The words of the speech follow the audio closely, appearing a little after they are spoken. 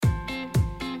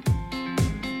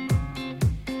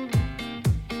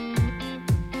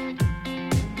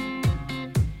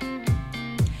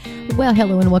Well,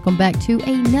 hello and welcome back to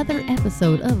another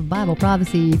episode of Bible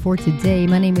Prophecy for today.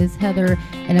 My name is Heather,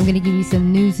 and I'm going to give you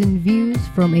some news and views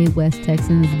from a West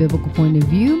Texan's biblical point of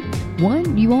view,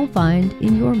 one you won't find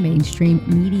in your mainstream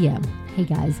media. Hey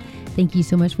guys, thank you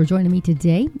so much for joining me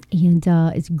today, and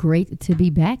it's great to be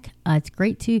back. It's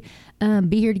great to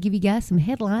be here to give you guys some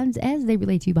headlines as they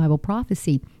relate to Bible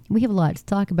prophecy. We have a lot to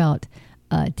talk about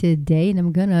today, and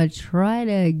I'm gonna try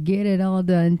to get it all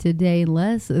done today,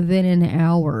 less than an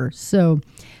hour. So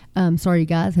sorry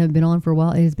guys, haven't been on for a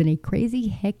while. It has been a crazy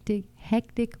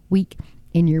hectic week,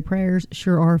 and your prayers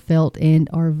sure are felt and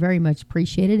are very much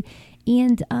appreciated.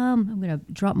 And I'm gonna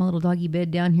drop my little doggy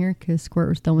bed down here because Squirt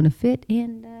was throwing a fit,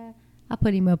 and I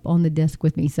put him up on the desk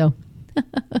with me, so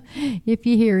if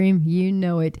you hear him, you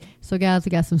know it. So guys, we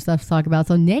got some stuff to talk about.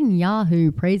 So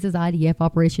Netanyahu praises IDF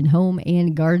Operation Home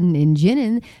and Garden in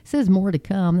Jenin, says more to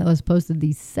come. That was posted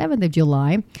the 7th of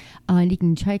July. And you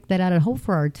can check that out at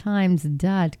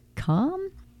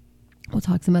hopeforourtimes.com. We'll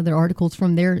talk some other articles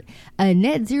from there.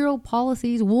 Net zero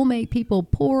policies will make people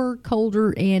poorer,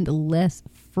 colder, and less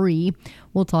free.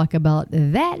 We'll talk about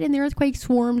that. And the earthquake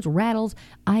swarms, rattles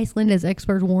Iceland as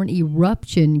experts warn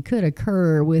eruption could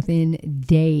occur within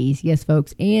days. Yes,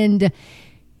 folks. And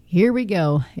here we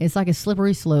go. It's like a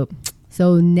slippery slope.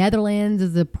 So Netherlands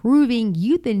is approving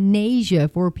euthanasia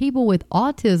for people with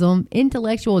autism,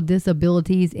 intellectual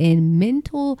disabilities, and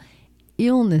mental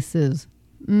illnesses.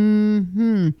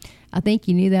 I think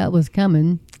you knew that was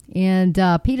coming. And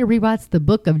Peter rewrites the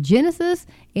book of Genesis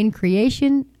in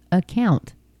creation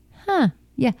account.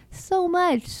 Yeah, so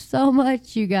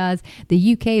much, you guys.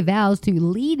 The UK vows to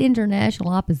lead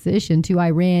international opposition to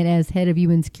Iran as head of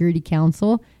UN Security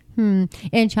Council.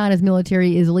 And China's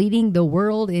military is leading the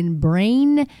world in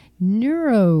brain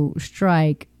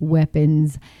neurostrike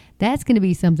weapons. That's going to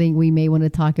be something we may want to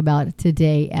talk about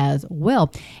today as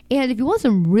well. And if you want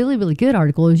some really, really good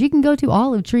articles, you can go to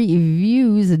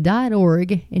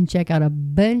olivetreeviews.org and check out a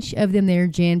bunch of them there.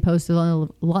 Jan posted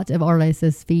on lots of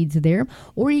RSS feeds there.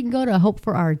 Or you can go to Hope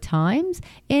for Our Times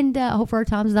and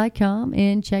hopeforourtimes.com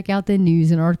and check out the news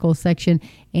and articles section.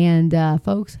 And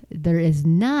folks, there is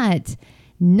not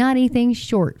anything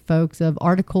short, folks, of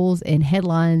articles and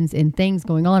headlines and things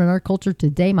going on in our culture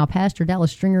today. My pastor,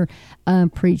 Dallas Stringer,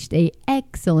 preached a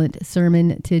excellent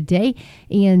sermon today,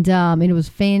 and it was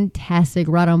fantastic,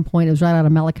 right on point. It was right out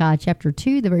of Malachi chapter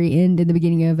 2, the very end and the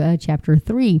beginning of chapter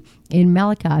 3 in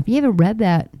Malachi. If you haven't read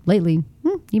that lately,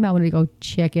 you might want to go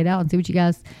check it out and see what you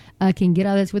guys can get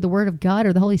out of this with the Word of God,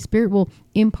 or the Holy Spirit will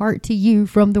impart to you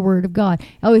from the Word of God.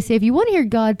 I always say, if you want to hear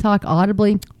God talk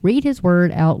audibly, read His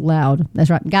Word out loud. That's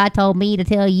right. God told me to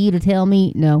tell you to tell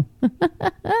me. No.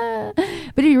 But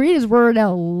if you read His Word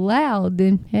out loud,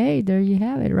 then hey, there you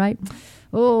have it, right?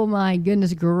 Oh my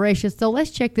goodness gracious. So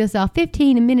let's check this out.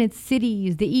 15-minute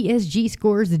cities, the ESG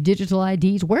scores, the digital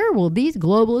IDs. Where will these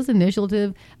globalist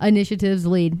initiatives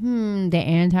lead? The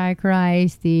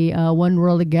Antichrist, the one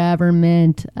world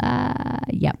government.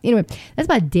 Yeah. Anyway, that's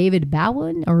by David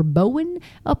Bowen,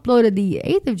 uploaded the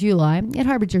 8th of July at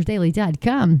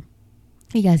harbingersdaily.com.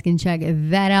 You guys can check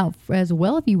that out as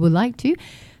well if you would like to.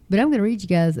 But I'm going to read you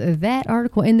guys that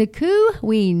article. In the Coup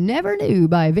We Never Knew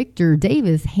by Victor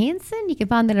Davis Hanson. You can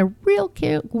find that at Real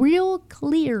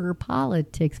Clear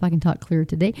Politics, if I can talk clear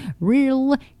today,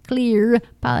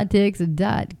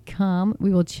 realclearpolitics.com. We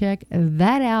will check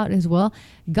that out as well.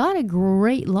 Got a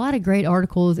lot of great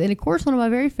articles. And, of course, one of my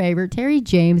very favorite, Terry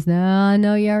James. Now, I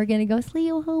know you are going to go,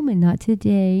 Leo Holman, not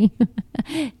today.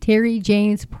 Terry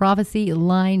James,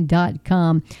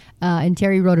 prophecyline.com. And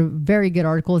Terry wrote a very good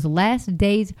article. It's Last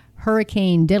Days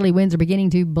Hurricane. Deadly winds are beginning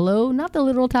to blow. Not the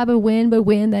literal type of wind, but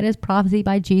wind that is prophesied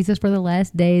by Jesus for the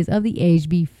last days of the age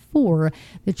before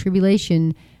the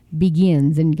tribulation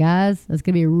begins. And guys, that's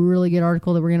going to be a really good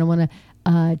article that we're going to want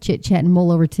to chit-chat and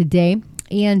mull over today.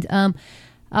 And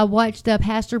I watched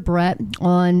Pastor Brett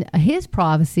on his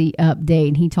prophecy update,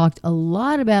 and he talked a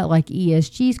lot about like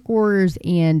ESG scores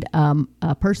and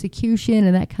persecution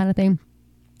and that kind of thing.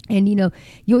 And, you'll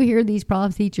hear these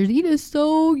prophecy teachers, you just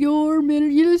sow your money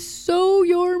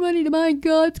to my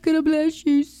God's going to bless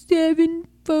you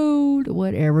sevenfold.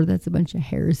 Whatever. That's a bunch of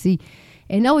heresy.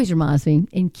 And it always reminds me,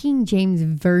 in King James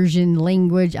Version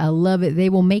language, I love it. They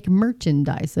will make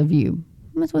merchandise of you.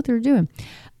 That's what they're doing.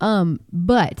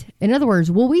 But, in other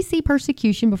words, will we see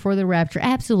persecution before the rapture?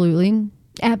 Absolutely.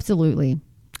 Absolutely.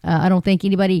 I don't think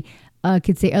anybody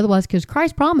could say otherwise, because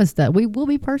Christ promised that we will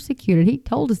be persecuted. He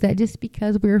told us that just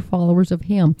because we are followers of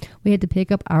Him. We had to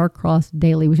pick up our cross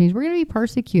daily, which means we're going to be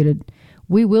persecuted.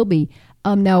 We will be.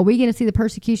 Now, are we going to see the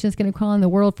persecution that's going to come on the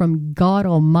world from God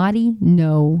Almighty?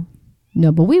 No.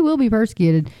 No, but we will be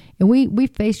persecuted, and we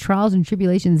face trials and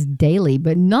tribulations daily,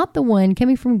 but not the one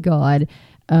coming from God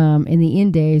in the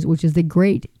end days, which is the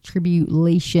great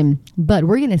tribulation. But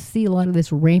we're going to see a lot of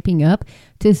this ramping up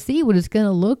to see what it's going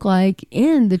to look like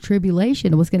in the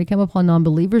tribulation, what's going to come upon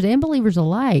non-believers and believers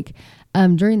alike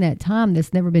during that time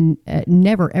that's never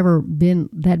ever been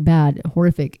that bad,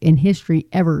 horrific in history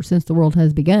ever since the world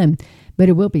has begun. But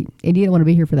it will be, and you don't want to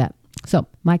be here for that. So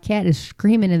my cat is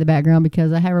screaming in the background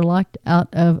because I have her locked out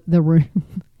of the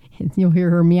room. You'll hear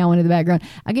her meowing in the background.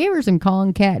 I gave her some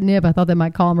Kong catnip. I thought that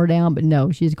might calm her down, but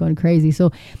no, she's going crazy.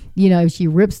 So, if she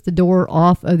rips the door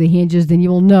off of the hinges, then you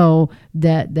will know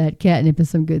that catnip is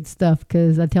some good stuff.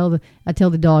 Because I tell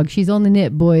the dog, she's on the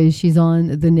nip, boys. She's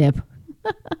on the nip.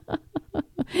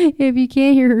 If you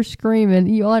can't hear her screaming,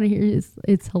 you ought to hear it.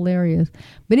 It's hilarious.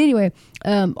 But anyway,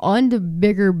 on to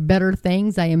bigger, better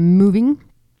things. I am moving.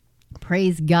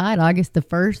 Praise God. August the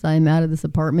 1st, I'm out of this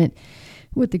apartment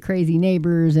with the crazy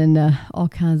neighbors and all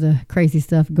kinds of crazy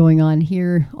stuff going on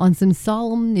here. On some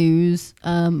solemn news,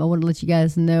 I want to let you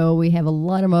guys know we have a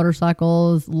lot of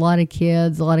motorcycles, a lot of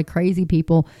kids, a lot of crazy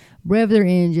people rev their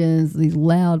engines, these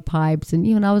loud pipes. And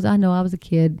I know I was a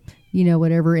kid,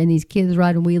 whatever. And these kids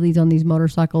riding wheelies on these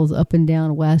motorcycles up and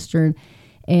down Western.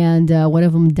 And one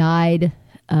of them died.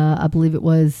 I believe it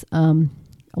was, I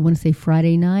want to say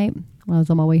Friday night when I was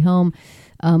on my way home.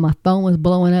 My phone was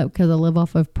blowing up because I live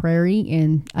off of Prairie,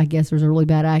 and I guess there was a really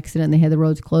bad accident, and they had the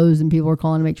roads closed, and people were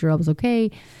calling to make sure I was okay.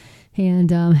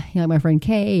 And my friend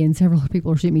Kay and several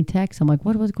people were shooting me texts. I'm like,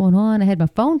 what was going on? I had my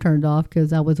phone turned off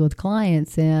because I was with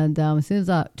clients, and as soon as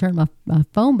I turned my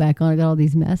phone back on, I got all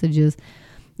these messages.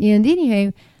 And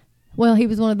anyway, well, he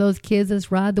was one of those kids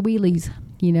that's ride the wheelies,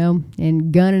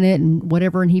 and gunning it and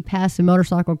whatever, and he passed a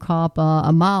motorcycle cop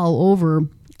a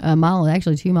mile,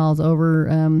 actually 2 miles over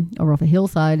off a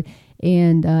hillside,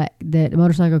 and that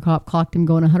motorcycle cop clocked him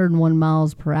going 101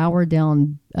 miles per hour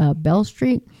down Bell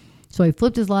Street. So he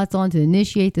flipped his lights on to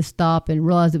initiate the stop and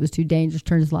realized it was too dangerous,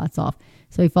 turned his lights off.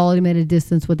 So he followed him at a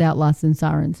distance without lights and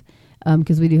sirens,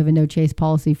 because we do have a no chase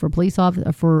policy for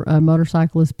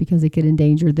motorcyclists because it could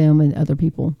endanger them and other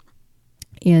people.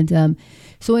 And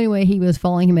so anyway, he was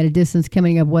following him at a distance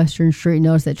coming up Western Street,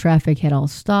 noticed that traffic had all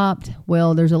stopped.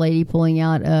 Well, there's a lady pulling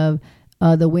out of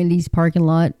the Wendy's parking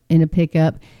lot in a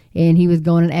pickup, and he was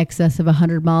going in excess of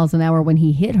 100 miles an hour when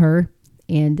he hit her.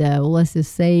 And let's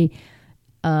just say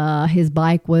his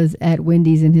bike was at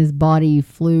Wendy's and his body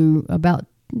flew about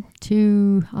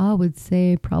I would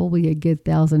say probably a good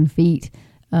 1,000 feet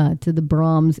to the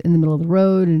Brahms in the middle of the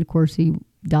road. And of course, he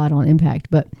died on impact.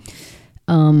 But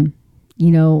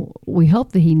we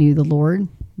hope that he knew the Lord.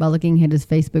 By looking at his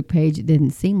Facebook page, it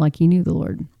didn't seem like he knew the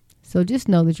Lord. So just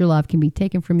know that your life can be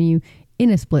taken from you in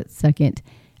a split second.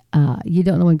 You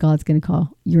don't know when God's going to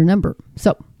call your number.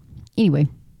 So anyway,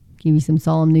 give you some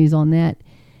solemn news on that.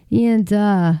 And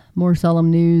more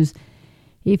solemn news.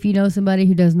 If you know somebody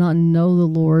who does not know the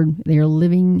Lord, they are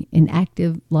living an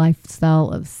active lifestyle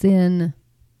of sin,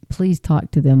 please talk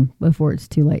to them before it's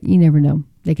too late. You never know.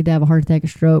 They could have a heart attack or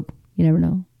stroke. You never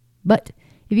know. But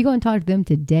if you go and talk to them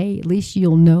today, at least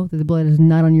you'll know that the blood is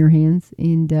not on your hands,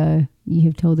 and you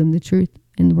have told them the truth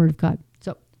in the Word of God.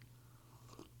 So,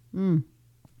 I'm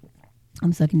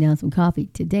sucking down some coffee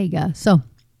today, guys. So,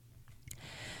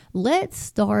 let's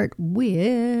start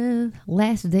with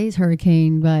Last Day's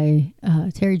Hurricane by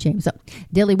Terry James. So,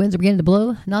 deadly winds are beginning to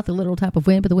blow, not the literal type of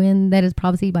wind, but the wind that is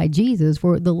prophesied by Jesus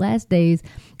for the last days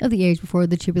of the age before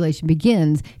the tribulation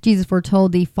begins. Jesus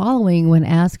foretold the following when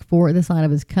asked for the sign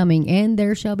of his coming: and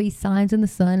there shall be signs in the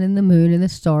sun and the moon and the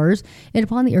stars, and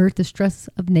upon the earth distress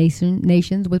of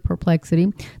nations with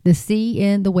perplexity, the sea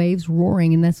and the waves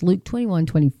roaring. And that's Luke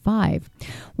 21:25.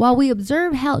 While we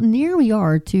observe how near we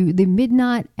are to the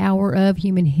midnight hour of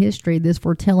human history, this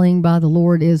foretelling by the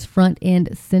Lord is front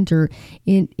and center.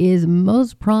 It is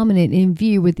most prominent in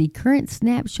view with the current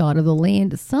snapshot of the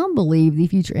land some believe the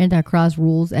future Antichrist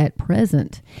rules at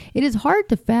present. It is hard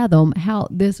to fathom how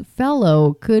this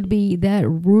fellow could be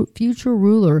that future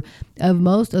ruler of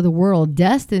most of the world,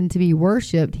 destined to be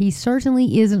worshipped. He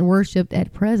certainly isn't worshipped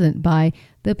at present by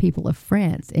the people of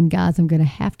France. And guys, I'm going to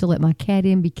have to let my cat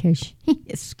in because she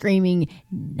is screaming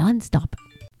nonstop.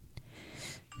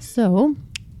 So,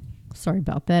 sorry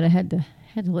about that. I had to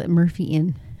let Murphy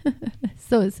in.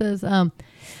 So it says,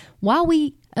 while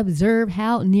we observe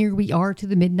how near we are to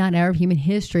the midnight hour of human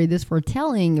history, this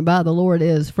foretelling by the Lord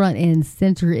is front and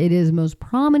center. It is most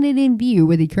prominent in view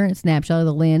with the current snapshot of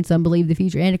the land some believe the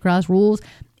future Antichrist rules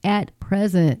at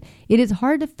present. It is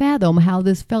hard to fathom how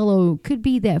this fellow could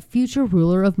be that future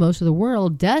ruler of most of the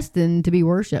world, destined to be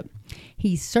worshipped.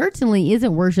 He certainly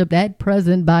isn't worshipped at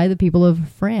present by the people of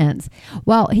France.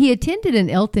 While he attended an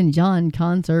Elton John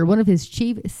concert, one of his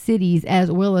chief cities,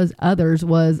 as well as others,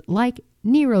 was, like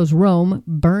Nero's Rome,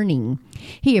 burning.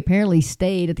 He apparently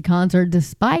stayed at the concert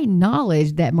despite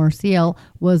knowledge that Marseille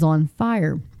was on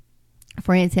fire.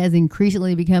 France has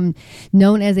increasingly become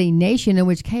known as a nation in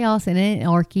which chaos and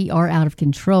anarchy are out of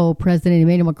control. President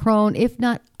Emmanuel Macron, if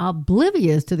not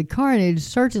oblivious to the carnage,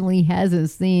 certainly hasn't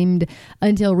seemed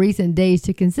until recent days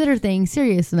to consider things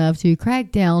serious enough to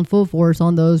crack down full force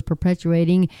on those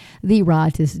perpetuating the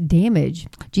riotous damage.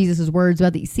 Jesus' words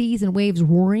about the seas and waves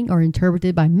roaring are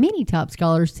interpreted by many top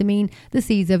scholars to mean the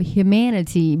seas of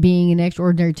humanity being in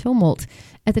extraordinary tumult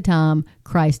at the time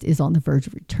Christ is on the verge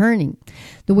of returning.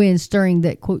 The winds stirring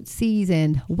that, quote, seas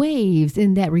and waves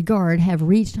in that regard have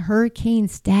reached hurricane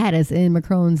status in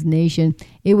Macron's nation.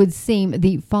 It would seem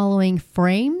the following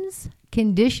frames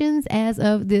conditions as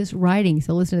of this writing.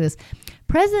 So listen to this.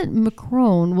 President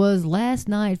Macron was last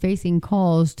night facing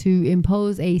calls to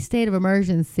impose a state of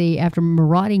emergency after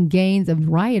marauding gangs of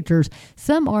rioters,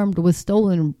 some armed with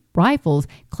stolen rifles,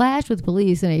 clashed with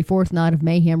police in a fourth night of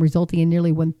mayhem, resulting in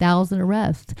nearly 1,000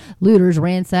 arrests. Looters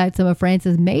ransacked some of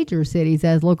France's major cities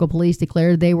as local police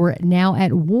declared they were now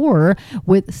at war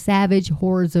with savage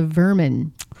hordes of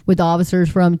vermin, with officers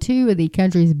from two of the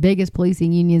country's biggest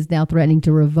policing unions now threatening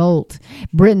to revolt.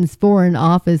 Britain's Foreign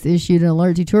Office issued an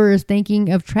alert to tourists thinking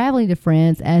of traveling to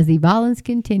France as the violence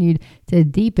continued to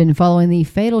deepen following the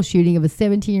fatal shooting of a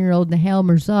 17-year-old Nahel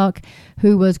Merzouk,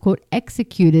 who was, quote,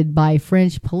 executed by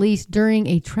French police during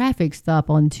a traffic stop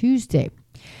on Tuesday.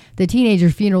 The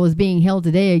teenager's funeral is being held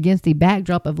today against the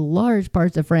backdrop of large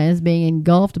parts of France being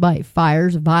engulfed by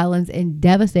fires, violence, and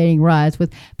devastating riots,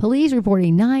 with police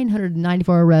reporting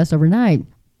 994 arrests overnight.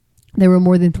 There were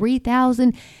more than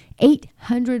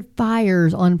 3,800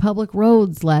 fires on public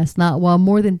roads last night, while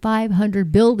more than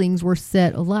 500 buildings were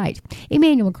set alight.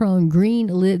 Emmanuel Macron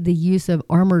green-lit the use of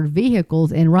armored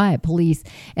vehicles and riot police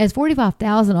as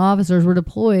 45,000 officers were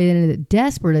deployed in a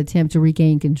desperate attempt to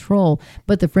regain control.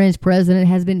 But the French president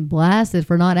has been blasted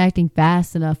for not acting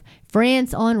fast enough.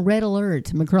 France on red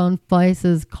alert. Macron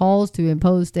faces calls to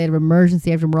impose state of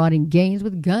emergency after marauding gangs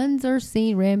with guns are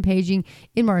seen rampaging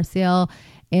in Marseille,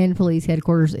 and police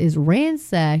headquarters is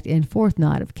ransacked in fourth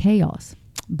night of chaos.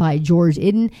 By George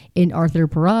Eden in Arthur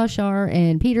Parashar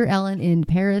and Peter Allen in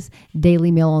Paris.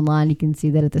 Daily Mail Online. You can see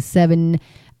that at the 7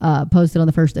 posted on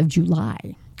the 1st of July.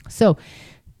 So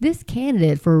this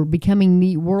candidate for becoming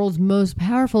the world's most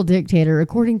powerful dictator,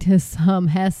 according to some,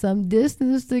 has some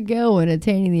distance to go in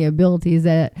attaining the abilities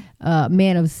that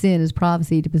man of sin is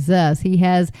prophesied to possess. He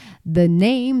has the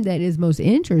name that is most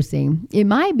interesting. It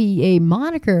might be a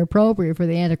moniker appropriate for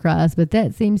the Antichrist, but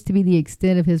that seems to be the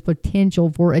extent of his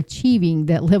potential for achieving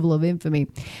that level of infamy.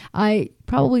 I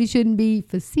probably shouldn't be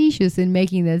facetious in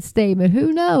making that statement.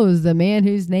 Who knows? The man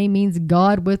whose name means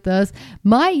God with us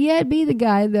might yet be the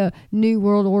guy the New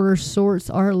World Order sorts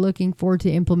are looking for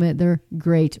to implement their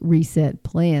Great Reset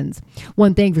plans.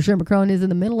 One thing for sure, Macron is in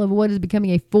the middle of what is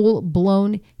becoming a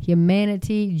full-blown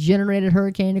humanity-generated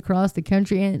hurricane across the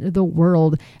country and the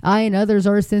world. I and others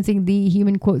are sensing the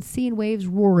human, quote, sea and waves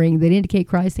roaring that indicate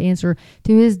Christ's answer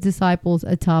to his disciples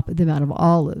atop the Mount of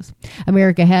Olives.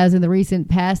 America has in the recent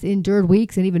past endured weeks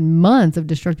and even months of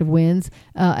destructive winds.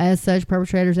 As such,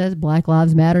 perpetrators as Black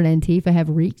Lives Matter and Antifa have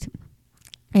wreaked.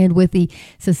 And with the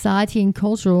society and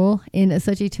cultural in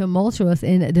such a tumultuous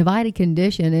and divided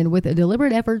condition, and with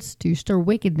deliberate efforts to stir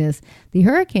wickedness, the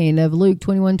hurricane of Luke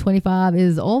 21:25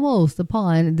 is almost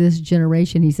upon this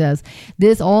generation, he says.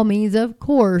 This all means, of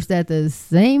course, that the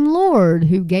same Lord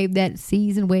who gave that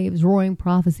seas and waves roaring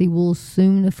prophecy will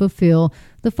soon fulfill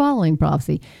the following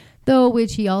prophecy, though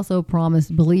which he also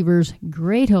promised believers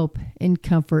great hope and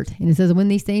comfort. And it says, when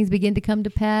these things begin to come to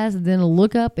pass, then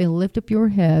look up and lift up your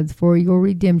heads, for your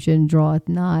redemption draweth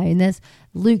nigh. And that's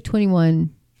Luke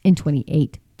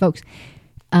 21:28. Folks,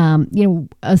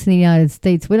 us in the United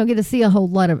States, we don't get to see a whole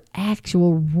lot of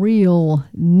actual real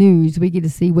news. We get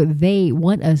to see what they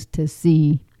want us to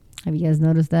see. Have you guys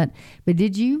noticed that? But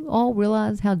did you all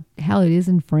realize how it is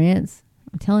in France?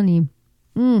 I'm telling you,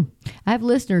 I have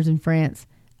listeners in France.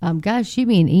 Guys, shoot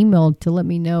me an email to let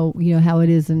me know, how it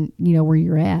is and, where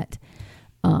you're at.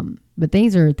 But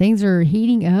things are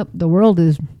heating up. The world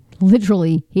is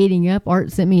literally heating up.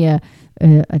 Art sent me a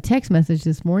text message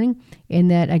this morning,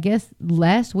 and that I guess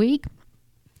last week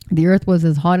the earth was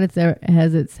as hot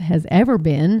as it has ever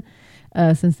been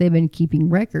since they've been keeping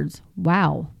records.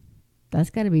 Wow. That's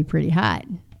got to be pretty hot.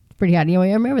 Pretty hot.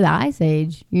 I remember the Ice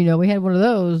Age. We had one of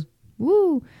those.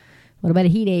 Woo. What about a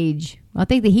heat age? I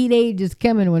think the heat age is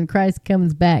coming when Christ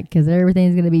comes back because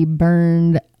everything's going to be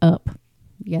burned up.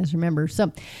 You guys remember?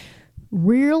 So,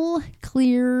 real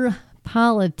clear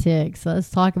politics. Let's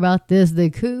talk about this.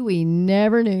 The Coup We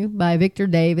Never Knew by Victor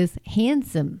Davis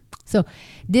Hanson. So,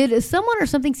 did someone or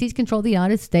something seize control of the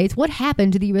United States? What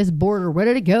happened to the U.S. border? Where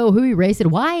did it go? Who erased it?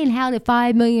 Why and how did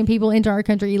 5 million people enter our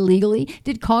country illegally?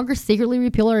 Did Congress secretly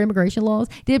repeal our immigration laws?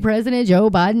 Did President Joe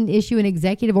Biden issue an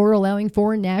executive order allowing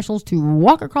foreign nationals to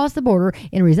walk across the border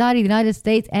and reside in the United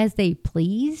States as they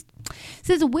pleased?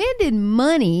 Since when did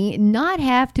money not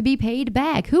have to be paid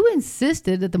back? Who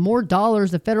insisted that the more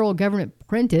dollars the federal government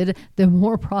printed, the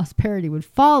more prosperity would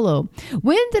follow?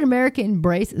 When did America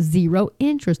embrace zero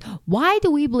interest? Why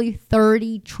do we believe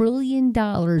 $30 trillion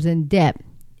in debt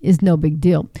is no big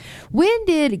deal? When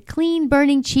did clean,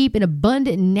 burning, cheap, and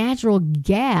abundant natural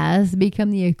gas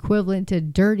become the equivalent to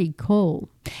dirty coal?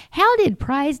 How did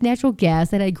prized natural gas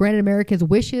that had granted Americans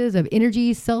wishes of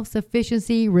energy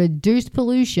self-sufficiency, reduced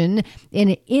pollution,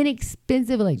 and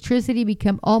inexpensive electricity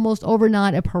become almost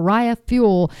overnight a pariah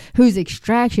fuel whose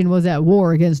extraction was at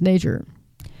war against nature?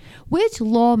 Which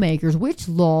lawmakers, which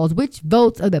laws, which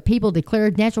votes of the people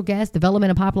declared natural gas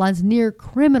development and pipelines near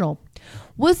criminal?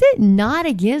 Was it not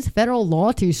against federal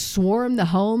law to swarm the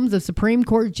homes of Supreme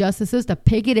Court justices, to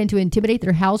picket and to intimidate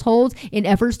their households in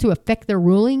efforts to affect their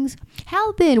rulings?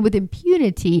 How then, with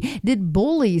impunity, did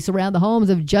bullies surround the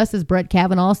homes of Justice Brett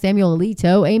Kavanaugh, Samuel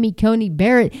Alito, Amy Coney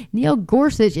Barrett, Neil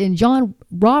Gorsuch, and John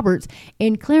Roberts,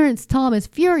 and Clarence Thomas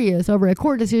furious over a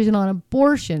court decision on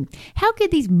abortion? How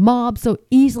could these mobs so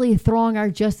easily throng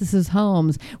our justices'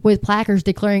 homes with placards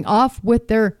declaring off with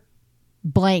their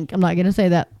blank? I'm not going to say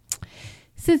that.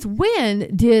 Since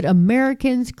when did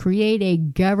Americans create a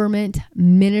government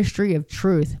ministry of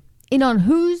truth? And on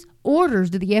whose orders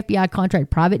did the FBI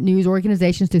contract private news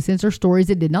organizations to censor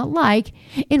stories it did not like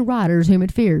and writers whom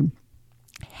it feared?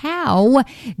 How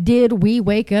did we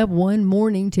wake up one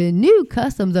morning to new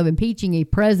customs of impeaching a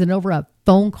president over a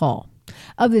phone call?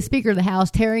 Of the Speaker of the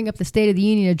House tearing up the State of the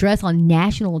Union address on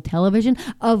national television,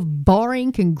 of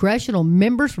barring congressional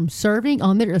members from serving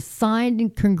on their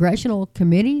assigned congressional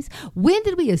committees? When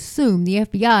did we assume the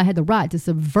FBI had the right to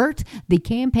subvert the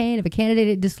campaign of a candidate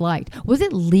it disliked? Was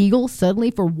it legal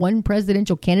suddenly for one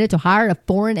presidential candidate to hire a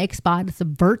foreign ex-spy to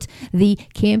subvert the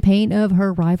campaign of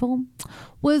her rival?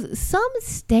 Was some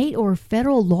state or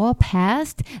federal law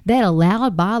passed that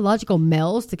allowed biological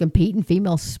males to compete in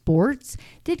female sports?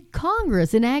 Did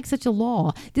Congress enact such a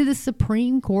law? Did the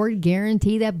Supreme Court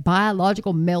guarantee that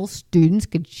biological male students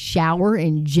could shower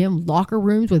in gym locker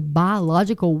rooms with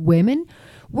biological women?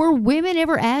 Were women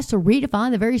ever asked to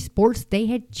redefine the very sports they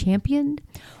had championed?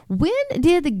 When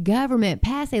did the government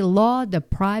pass a law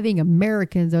depriving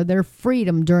Americans of their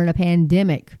freedom during a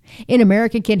pandemic? In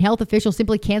America, can health officials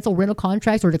simply cancel rental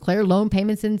contracts or declare loan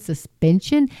payments in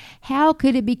suspension? How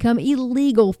could it become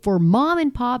illegal for mom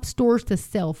and pop stores to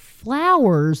sell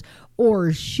flowers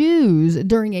or shoes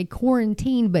during a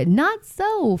quarantine, but not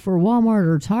so for Walmart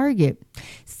or Target?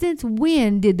 Since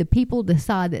when did the people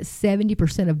decide that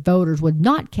 70% of voters would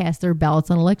not cast their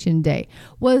ballots on Election Day?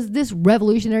 Was this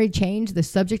revolutionary change the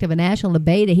subject of a national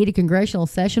debate, a heated congressional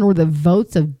session, or the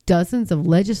votes of dozens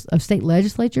of state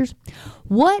legislatures?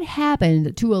 What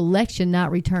happened to election night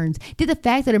returns? Did the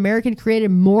fact that Americans created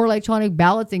more electronic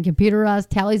ballots and computerized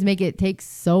tallies make it take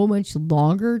so much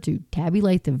longer to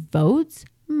tabulate the votes?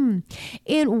 And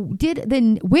when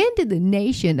did the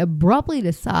nation abruptly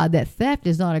decide that theft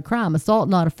is not a crime, assault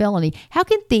not a felony? How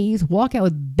can thieves walk out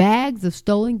with bags of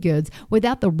stolen goods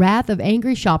without the wrath of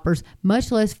angry shoppers,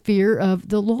 much less fear of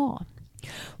the law?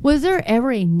 Was there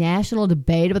ever a national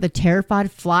debate about the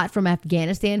terrified flight from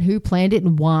Afghanistan? Who planned it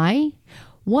and why?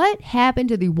 What happened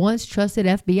to the once trusted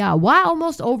FBI? Why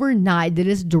almost overnight did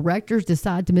its directors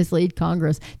decide to mislead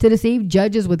Congress, to deceive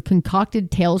judges with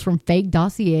concocted tales from fake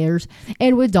dossiers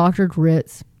and with doctored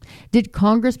writs? Did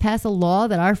Congress pass a law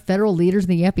that our federal leaders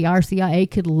in the FBI or CIA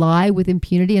could lie with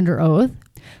impunity under oath?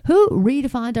 Who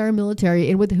redefined our military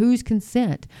and with whose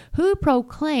consent? Who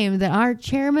proclaimed that our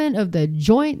chairman of the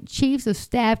Joint Chiefs of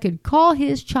Staff could call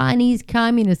his Chinese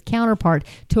communist counterpart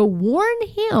to warn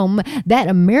him that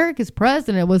America's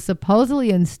president was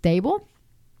supposedly unstable?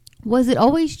 Was it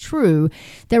always true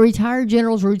that retired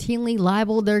generals routinely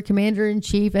libeled their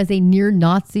commander-in-chief as a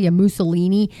near-Nazi, a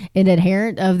Mussolini, an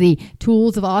adherent of the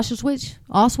tools of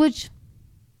Auschwitz?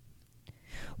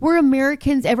 Were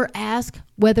Americans ever asked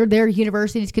whether their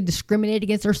universities could discriminate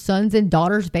against their sons and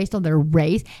daughters based on their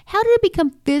race? How did it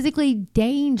become physically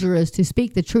dangerous to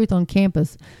speak the truth on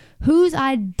campus? Whose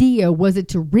idea was it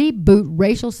to reboot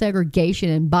racial segregation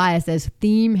and bias as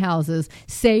theme houses,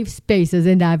 safe spaces,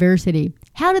 and diversity?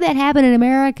 How did that happen in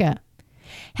America?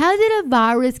 How did a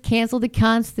virus cancel the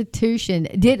Constitution?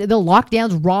 Did the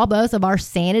lockdowns rob us of our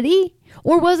sanity?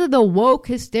 Or was it the woke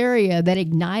hysteria that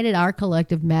ignited our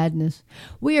collective madness?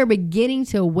 We are beginning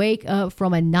to wake up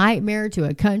from a nightmare to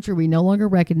a country we no longer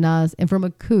recognize and from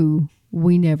a coup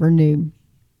we never knew.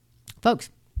 Folks,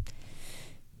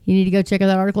 you need to go check out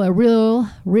that article at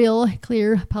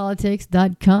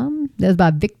realclearpolitics.com. That's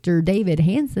by Victor David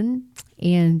Hansen.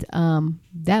 And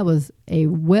that was a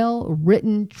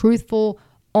well-written, truthful,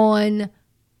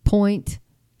 on-point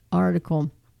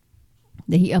article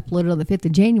that he uploaded on the 5th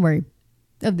of January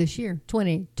of this year,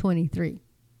 2023.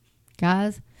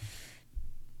 Guys,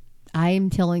 I am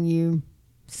telling you,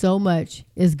 so much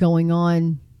is going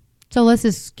on. So let's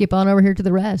just skip on over here to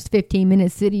the rest.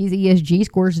 15-minute cities, ESG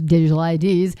scores, digital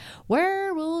IDs.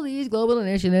 Where will these global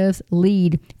initiatives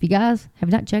lead? If you guys have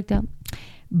not checked out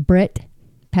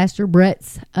Pastor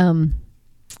Brett's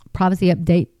privacy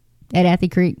update at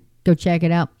Athey Creek, go check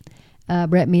it out.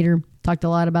 Brett Meter talked a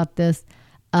lot about this.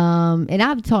 And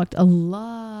I've talked a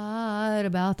lot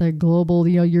about the global,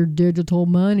 your digital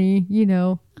money,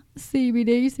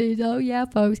 CBDCs. Oh, yeah,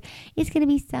 folks. It's going to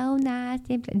be so nice.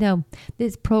 No,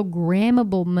 this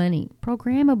programmable money.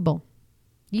 Programmable.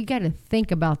 You got to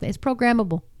think about that. It's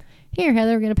programmable. Here,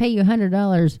 Heather, we're going to pay you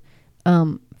 $100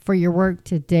 for your work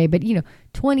today. But,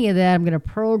 20 of that I'm going to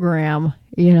program,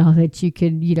 that you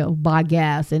could, buy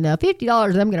gas. And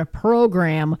 $50 I'm going to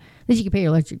program that you can pay your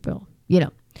electric bill,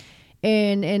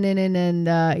 And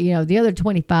the other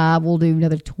 25, we'll do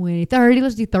another 20, 30.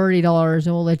 Let's do $30, and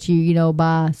we'll let you,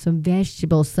 buy some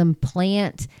vegetables, some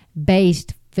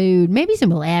plant-based food, maybe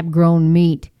some lab-grown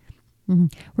meat. Mm-hmm.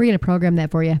 We're going to program that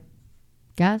for you,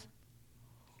 guys.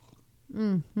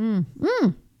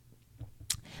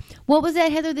 What was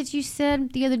that, Heather, that you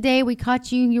said the other day? We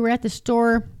caught you. You were at the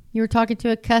store. You were talking to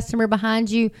a customer behind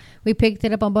you. We picked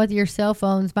it up on both of your cell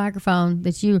phones, microphone,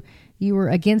 that you were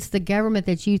against the government,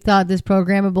 that you thought this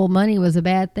programmable money was a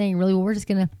bad thing. Really, well,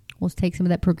 we'll take some of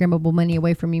that programmable money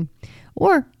away from you.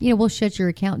 Or, we'll shut your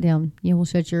account down. We'll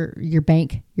shut your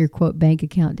bank, your quote, bank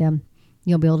account down.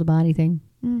 You won't be able to buy anything.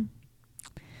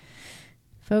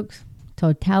 Folks,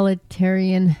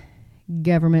 totalitarian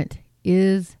government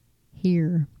is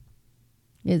here.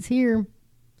 It's here.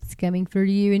 It's coming for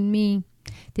you and me.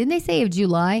 Didn't they say of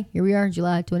July? Here we are,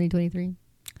 July 2023.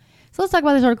 So let's talk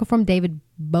about this article from David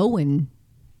Bowen,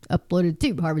 uploaded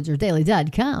to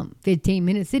Harbinger.com.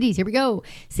 15-minute cities. Here we go.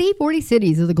 C40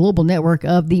 Cities is a global network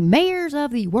of the mayors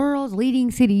of the world's leading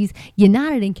cities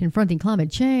united in confronting climate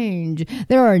change.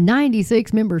 There are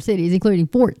 96 member cities, including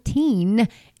 14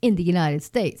 in the United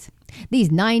States.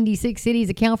 These 96 cities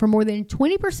account for more than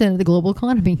 20% of the global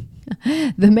economy.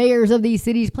 The mayors of these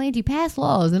cities plan to pass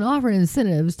laws and offer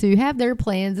incentives to have their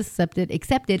plans accepted,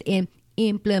 and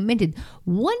implemented.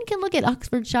 One can look at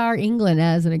Oxfordshire, England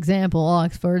as an example.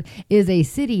 Oxford is a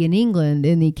city in England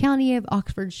in the county of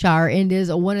Oxfordshire and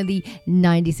is one of the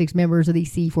 96 members of the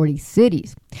C40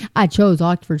 cities. I chose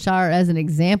Oxfordshire as an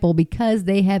example because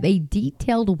they have a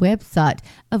detailed website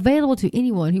available to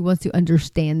anyone who wants to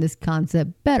understand this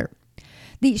concept better.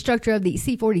 The structure of the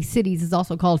C40 cities is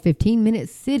also called 15-minute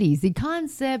cities. The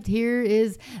concept here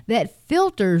is that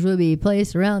filters will be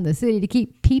placed around the city to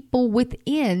keep people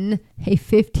within a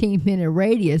 15-minute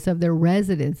radius of their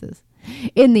residences.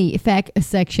 In the fact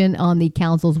section on the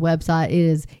council's website, it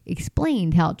is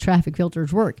explained how traffic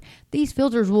filters work. These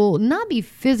filters will not be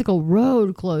physical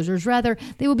road closures. Rather,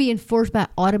 they will be enforced by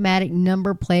automatic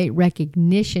number plate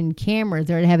recognition cameras.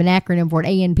 They have an acronym for it,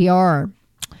 ANPR.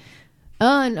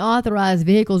 Unauthorized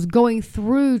vehicles going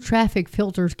through traffic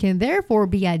filters can therefore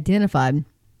be identified.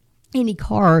 Any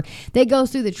car that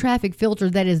goes through the traffic filter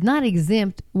that is not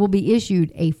exempt will be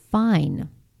issued a fine.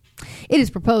 It is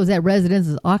proposed that residents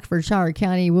of Oxfordshire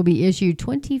County will be issued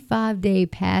 25-day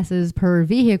passes per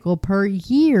vehicle per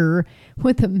year,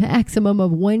 with a maximum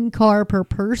of 1 car per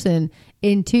person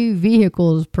and 2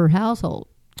 vehicles per household.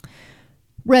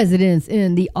 Residents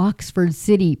in the Oxford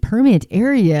City permit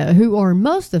area who are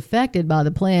most affected by the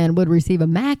plan would receive a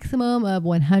maximum of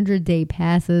 100-day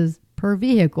passes per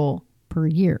vehicle per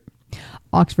year.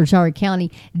 Oxfordshire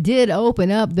County did open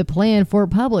up the plan for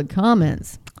public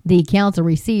comments. The council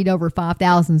received over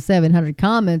 5,700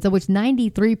 comments, of which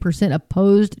 93%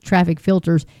 opposed traffic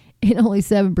filters and only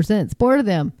 7% supported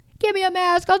them. Give me a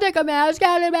mask. I'll take a mask.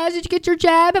 Got a mask. Did you get your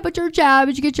jab? How about your jab?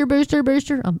 Did you get your booster?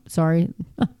 I'm sorry.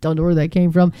 Don't know where that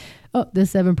came from. Oh, the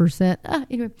 7%.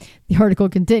 Anyway, the article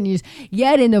continues.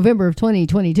 Yet in November of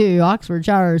 2022,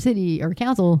 Oxfordshire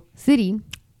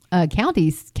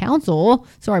County's Council,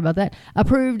 sorry about that,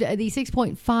 approved the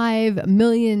 6.5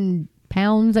 million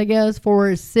pounds, I guess,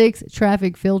 for 6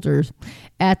 traffic filters.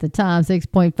 At the time,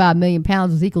 6.5 million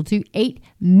pounds was equal to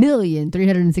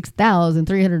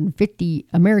 $8,306,350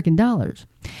 American dollars.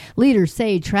 Leaders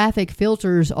say traffic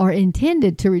filters are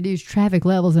intended to reduce traffic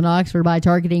levels in Oxford by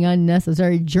targeting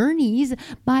unnecessary journeys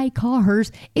by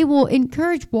cars. It will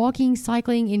encourage walking,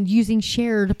 cycling, and using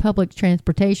shared public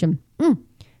transportation. Do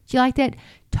you like that?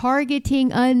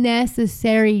 Targeting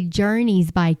unnecessary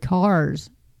journeys by cars.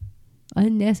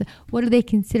 Unnecessary. What do they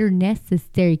consider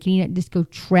necessary? Can you not just go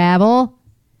travel?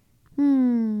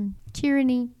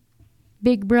 Tyranny.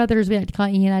 Big Brother, as we like to call it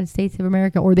in the United States of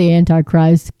America, or the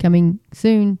Antichrist, coming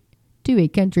soon to a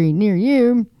country near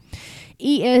you.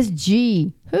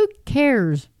 ESG. Who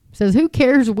cares? Says who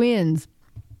cares wins.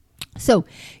 So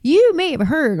you may have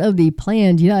heard of the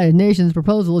planned United Nations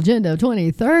Proposal Agenda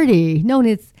 2030,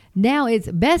 now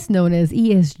it's best known as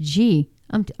ESG.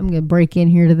 I'm going to break in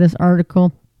here to this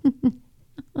article.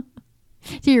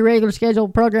 To your regular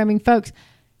scheduled programming, folks.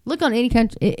 Look on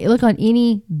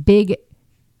any big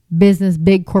business,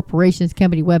 big corporations,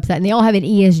 company website, and they all have an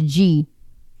ESG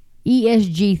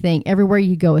thing. Everywhere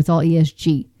you go, it's all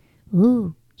ESG.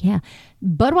 Ooh, yeah.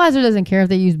 Budweiser doesn't care if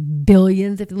they lose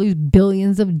billions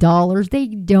of dollars. They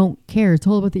don't care. It's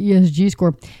all about the ESG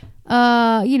score.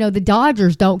 The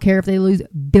Dodgers don't care if they lose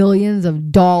billions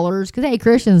of dollars because, hey,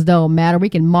 Christians don't matter. We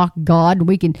can mock God and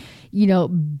we can,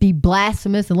 be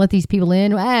blasphemous and let these people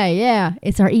in. Hey, yeah,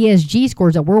 it's our ESG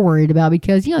scores that we're worried about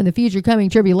because, in the future coming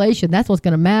tribulation, that's what's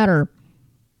going to matter.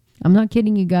 I'm not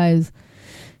kidding you guys.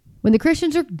 When the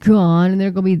Christians are gone, and there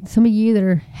are going to be some of you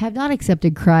that have not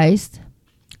accepted Christ,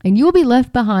 and you will be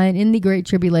left behind in the Great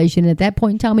Tribulation. And at that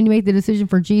point in time, when you make the decision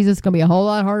for Jesus, it's going to be a whole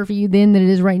lot harder for you then than it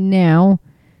is right now.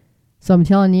 So I'm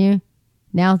telling you,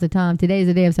 now's the time. Today is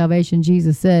the day of salvation.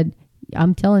 Jesus said,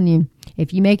 I'm telling you,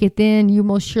 if you make it then, you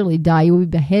most surely die. You will be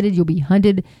beheaded. You'll be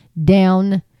hunted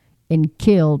down and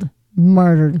killed,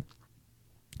 murdered.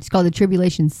 It's called the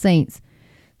Tribulation Saints.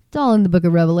 It's all in the book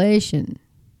of Revelation,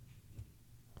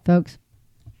 folks.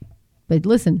 But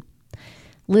listen,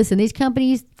 these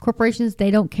companies, corporations,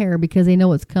 they don't care because they know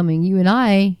what's coming. You and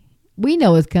I, we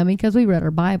know what's coming because we read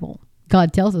our Bible.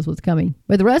 God tells us what's coming.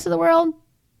 But the rest of the world,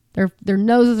 their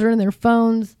noses are in their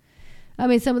phones. I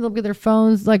mean, some of them look at their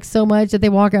phones like so much that they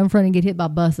walk out in front and get hit by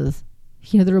buses.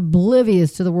 They're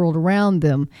oblivious to the world around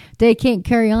them. They can't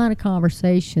carry on a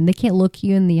conversation. They can't look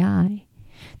you in the eye.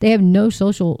 They have no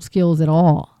social skills at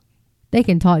all. They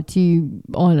can talk to you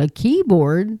on a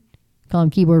keyboard, call them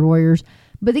keyboard warriors,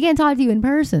 but they can't talk to you in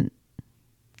person.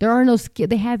 There are no skill.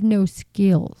 They have no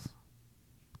skills.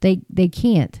 They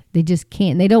can't. They just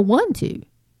can't. They don't want to.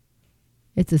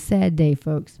 It's a sad day,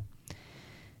 folks.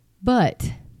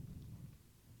 But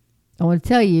I want to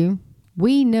tell you,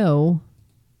 we know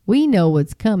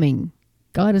what's coming.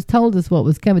 God has told us what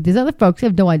was coming. These other folks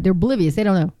have no idea. They're oblivious. They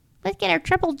don't know. Let's get our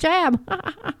triple jab.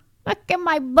 Let's get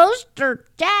my booster.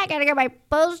 Yeah, I gotta get my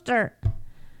booster.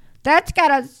 That's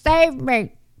gotta save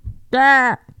me.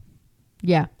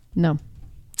 Yeah, no.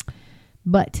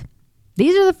 But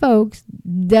these are the folks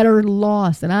that are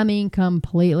lost, and I mean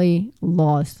completely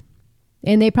lost.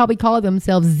 And they probably call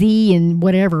themselves Z and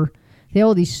whatever. They have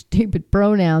all these stupid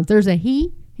pronouns. There's a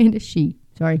he and a she.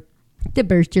 Sorry to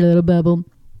burst your little bubble.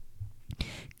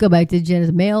 Go back to the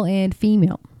genders, male and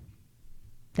female.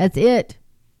 That's it.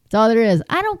 That's all there is.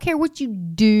 I don't care what you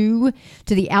do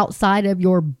to the outside of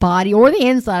your body or the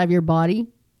inside of your body.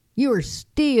 You are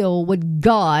still what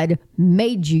God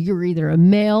made you. You're either a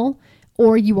male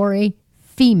or you are a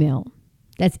female.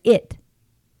 That's it.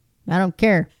 I don't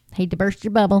care. Hate to burst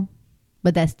your bubble,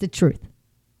 but that's the truth.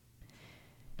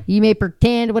 You may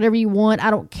pretend whatever you want. I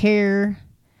don't care.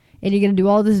 And you're going to do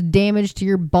all this damage to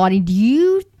your body. Do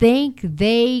you think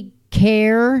they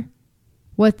care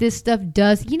what this stuff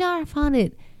does? I find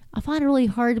it really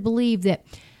hard to believe that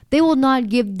they will not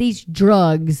give these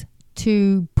drugs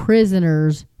to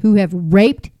prisoners who have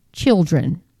raped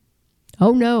children.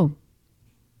 Oh no.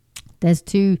 That's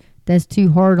too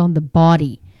hard on the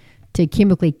body to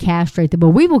chemically castrate them. But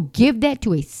we will give that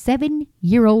to a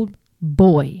 7-year-old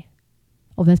boy.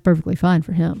 Oh, that's perfectly fine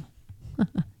for him.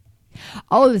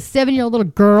 Oh, the 7-year-old little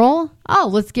girl. Oh,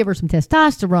 let's give her some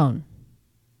testosterone.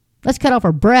 Let's cut off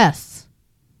her breasts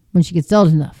when she gets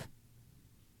old enough.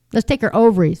 Let's take her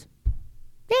ovaries.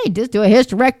 Hey, just do a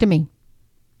hysterectomy.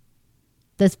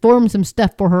 Let's form some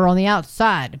stuff for her on the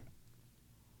outside.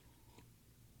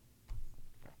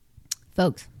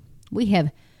 Folks, we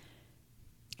have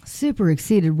super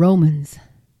exceeded Romans,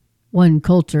 one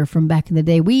culture from back in the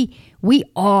day. We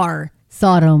are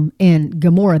Sodom and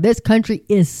Gomorrah. This country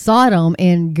is Sodom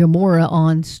and Gomorrah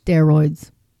on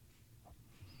steroids.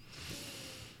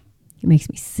 It makes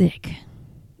me sick.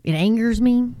 It angers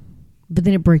me, but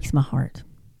then it breaks my heart.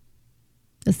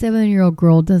 A 7-year-old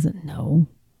girl doesn't know.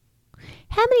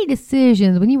 How many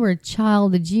decisions when you were a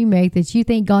child did you make that you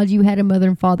thank God you had a mother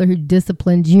and father who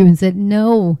disciplined you and said,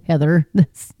 no, Heather,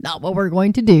 that's not what we're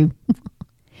going to do.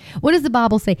 What does the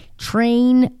Bible say?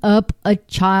 Train up a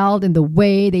child in the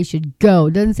way they should go.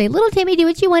 It doesn't say, little Timmy, do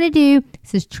what you want to do. It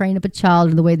says, train up a child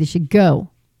in the way they should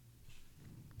go.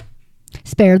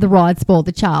 Spare the rod, spoil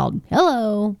the child.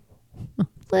 Hello.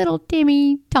 Little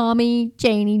Timmy, Tommy,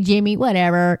 Janie, Jimmy,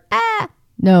 whatever.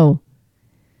 No.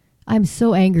 I'm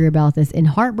so angry about this and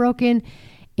heartbroken.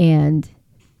 And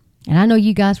I know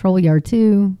you guys probably are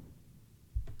too.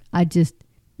 I just,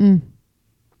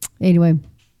 anyway.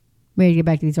 Ready to get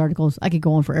back to these articles. I could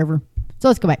go on forever. So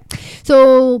let's go back.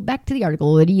 So back to the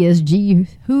article at ESG,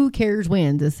 who cares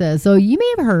wins. It says, so you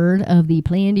may have heard of the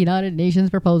planned United Nations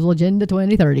proposal Agenda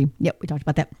 2030. Yep, we talked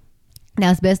about that.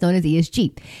 Now it's best known as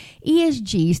ESG.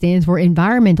 ESG stands for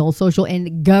Environmental, Social,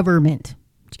 and Government.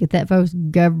 Did you get that, folks?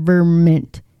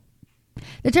 Government.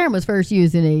 The term was first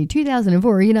used in a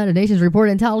 2004 United Nations report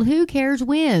entitled Who Cares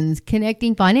Wins?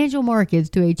 Connecting Financial Markets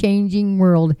to a Changing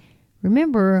World.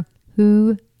 Remember,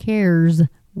 who cares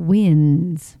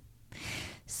wins.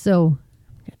 So,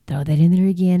 throw that in there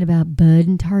again about Bud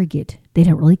and Target. They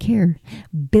don't really care.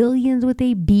 Billions with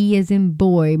a B as in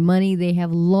boy. Money they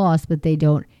have lost, but they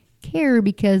don't care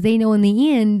because they know in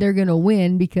the end they're going to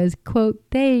win because, quote,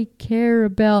 they care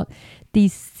about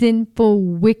these sinful,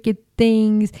 wicked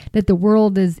things that the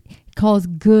world calls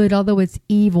good, although it's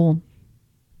evil.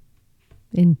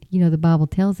 And, the Bible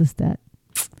tells us that.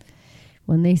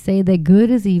 When they say that good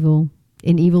is evil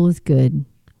and evil is good,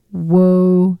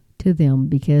 woe to them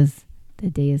because the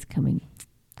day is coming.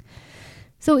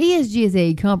 So ESG is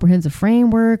a comprehensive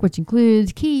framework which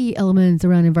includes key elements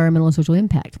around environmental and social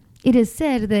impact. It is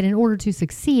said that in order to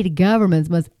succeed, governments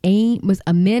must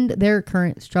amend their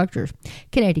current structures,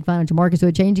 connecting financial markets to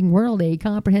a changing world, a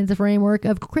comprehensive framework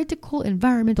of critical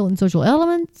environmental and social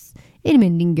elements, and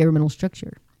amending governmental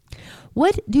structure.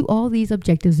 What do all these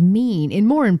objectives mean? And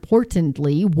more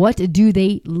importantly, what do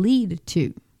they lead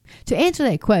to? To answer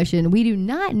that question, we do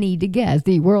not need to guess.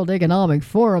 The World Economic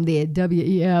Forum, the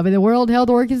WEF, and the World Health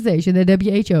Organization, the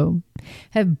WHO,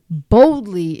 have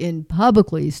boldly and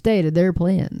publicly stated their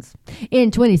plans.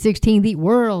 In 2016, the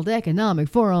World Economic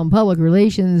Forum Public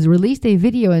Relations released a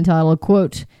video entitled,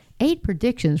 quote, 8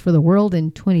 predictions for the world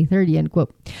in 2030,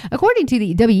 unquote. According to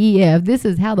the WEF, this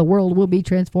is how the world will be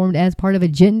transformed as part of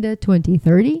Agenda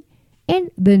 2030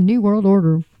 and the New World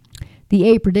Order. The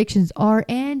 8 predictions are,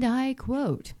 and I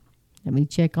quote, let me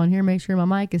check on here, make sure my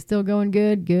mic is still going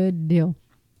good. Good deal.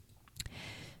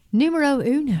 Numero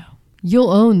uno.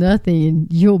 You'll own nothing and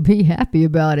you'll be happy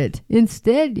about it.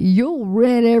 Instead, you'll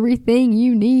rent everything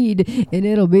you need and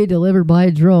it'll be delivered by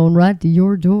a drone right to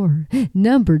your door.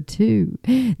 Number 2,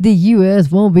 the U.S.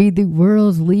 won't be the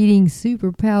world's leading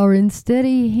superpower. Instead,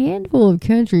 a handful of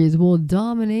countries will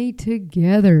dominate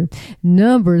together.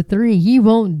 Number 3, you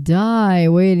won't die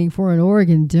waiting for an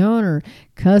organ donor.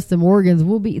 Custom organs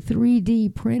will be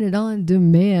 3D printed on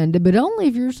demand, but only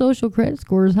if your social credit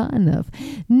score is high enough.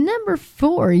 Number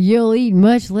 4, you'll eat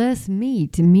much less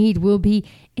meat. Meat will be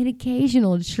an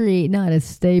occasional treat, not a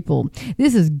staple.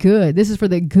 This is good. This is for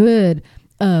the good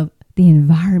of the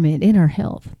environment and our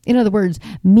health. In other words,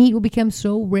 meat will become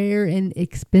so rare and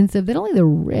expensive that only the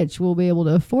rich will be able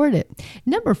to afford it.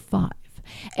 Number 5.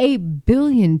 1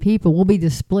 billion people will be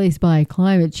displaced by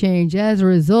climate change. As a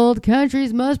result,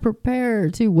 countries must prepare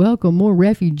to welcome more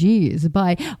refugees.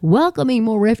 By welcoming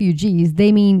more refugees,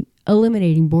 they mean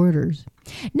eliminating borders.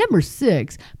 Number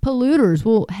 6, polluters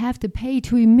will have to pay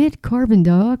to emit carbon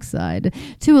dioxide.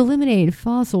 To eliminate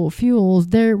fossil fuels,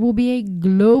 there will be a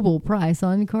global price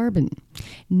on carbon.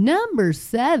 Number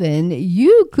 7,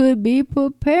 you could be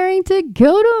preparing to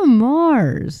go to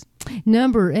Mars.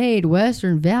 Number 8,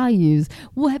 Western values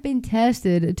will have been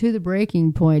tested to the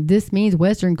breaking point. This means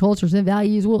Western cultures and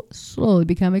values will slowly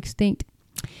become extinct.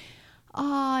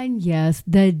 And yes,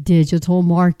 the digital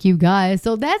mark, you guys.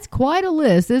 So that's quite a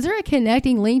list. Is there a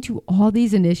connecting link to all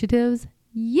these initiatives?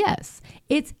 Yes,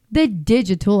 it's the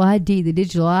digital ID. The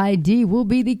digital ID will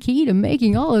be the key to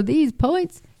making all of these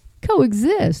points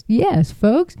coexist. Yes,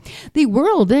 folks. The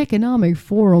World Economic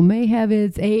Forum may have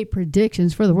its 8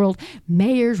 predictions for the world.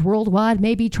 Mayors worldwide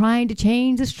may be trying to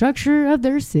change the structure of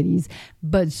their cities.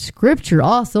 But Scripture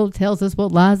also tells us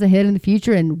what lies ahead in the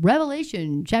future. In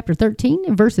Revelation chapter 13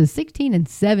 and verses 16 and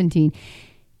 17,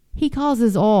 he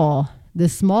causes all, the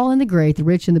small and the great, the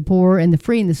rich and the poor, and the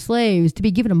free and the slaves, to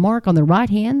be given a mark on their right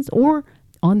hands or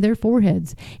on their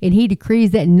foreheads. And he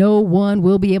decrees that no one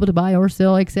will be able to buy or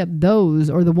sell except those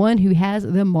or the one who has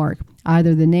the mark,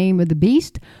 either the name of the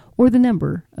beast or the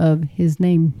number of his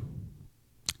name.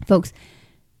 Folks,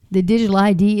 the digital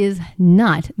ID is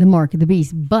not the mark of the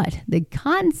beast, but the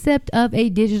concept of a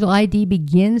digital ID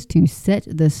begins to set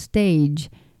the stage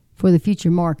for the future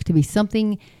mark to be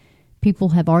something people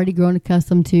have already grown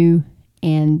accustomed to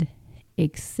and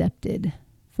accepted.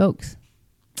 Folks,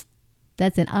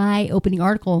 that's an eye-opening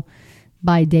article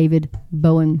by David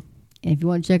Bowen. And if you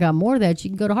want to check out more of that,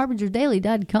 you can go to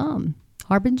harbingersdaily.com.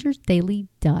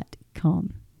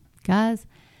 harbingersdaily.com. Guys,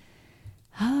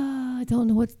 I don't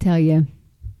know what to tell you.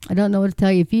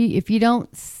 If you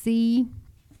don't see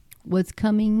what's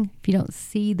coming, if you don't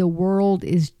see the world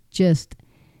is just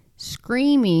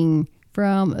screaming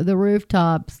from the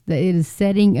rooftops that it is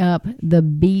setting up the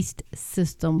beast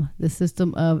system, the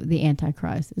system of the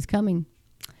Antichrist. It's coming.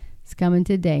 It's coming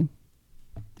today.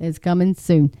 It's coming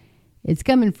soon. It's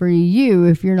coming for you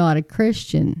if you're not a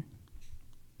Christian.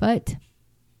 But,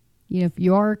 if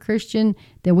you are a Christian,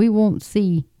 then we won't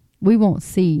see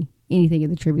anything in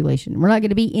the tribulation. We're not going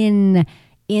to be in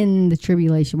the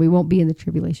tribulation. We won't be in the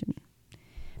tribulation.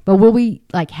 But will we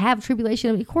have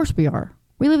tribulation? Of course we are.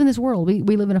 We live in this world. We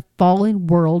live in a fallen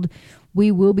world. We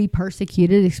will be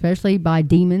persecuted, especially by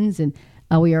demons, and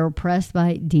we are oppressed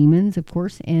by demons, of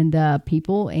course, and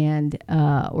people, and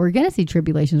we're going to see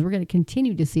tribulations. We're going to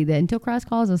continue to see that until Christ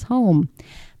calls us home.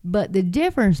 But the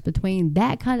difference between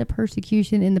that kind of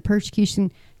persecution and the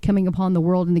persecution coming upon the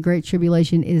world in the Great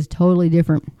Tribulation is totally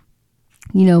different.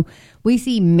 We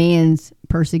see man's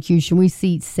persecution. We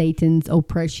see Satan's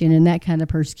oppression and that kind of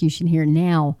persecution here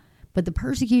now. But the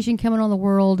persecution coming on the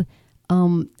world,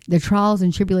 the trials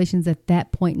and tribulations at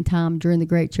that point in time during the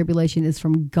Great Tribulation is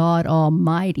from God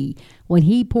Almighty. When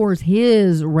he pours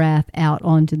his wrath out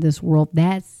onto this world,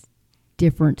 that's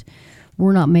different.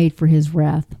 We're not made for his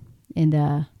wrath.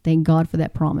 And thank God for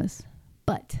that promise.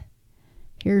 But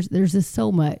there's just so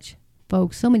much,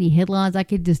 folks, so many headlines. I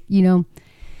could just,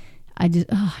 I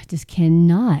just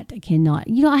cannot. I cannot.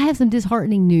 I have some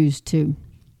disheartening news too.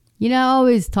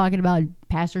 Always talking about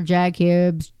Pastor Jack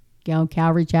Hibbs,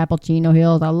 Calvary Chapel, Chino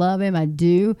Hills. I love him. I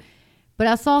do. But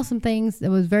I saw some things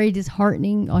that was very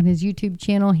disheartening on his YouTube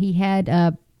channel. He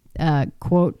had,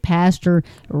 quote, Pastor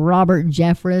Robert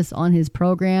Jeffress on his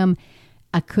program.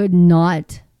 I could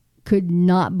not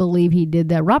believe he did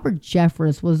that. Robert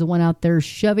Jeffress was the one out there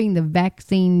shoving the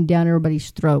vaccine down everybody's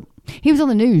throat. He was on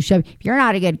the news shoving, if you're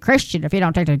not a good Christian, if you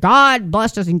don't take it, God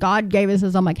blessed us and God gave us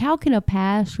this. I'm like, how can a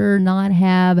pastor not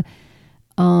have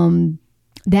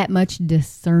that much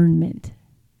discernment?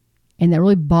 And that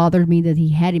really bothered me that he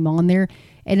had him on there.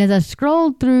 And as I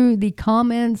scrolled through the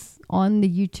comments on the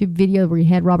YouTube video where he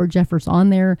had Robert Jeffress on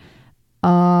there,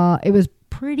 it was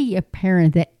pretty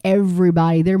apparent that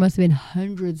there must have been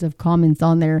hundreds of comments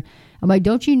on there. I'm like,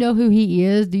 don't you know who he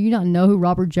is? Do you not know who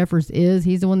Robert Jeffress is?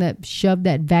 He's the one that shoved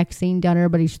that vaccine down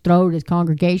everybody's throat, his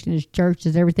congregation, his church,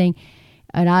 his everything.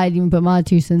 And I even put my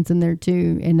 2 cents in there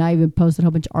too. And I even posted a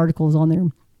whole bunch of articles on there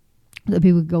that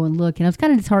people could go and look. And I was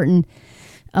kind of disheartened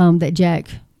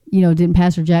that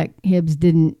Pastor Jack Hibbs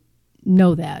didn't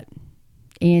know that.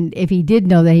 And if he did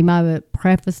know that, he might have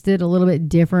prefaced it a little bit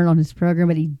different on his program,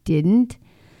 but he didn't.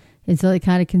 And so it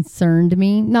kind of concerned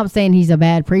me. Not saying he's a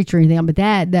bad preacher or anything, but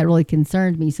that really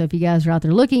concerned me. So if you guys are out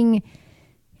there looking,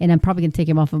 and I'm probably going to take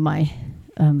him off of my,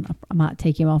 I might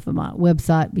take him off of my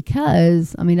website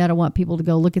because, I don't want people to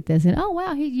go look at this and, oh,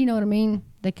 wow, you know what I mean?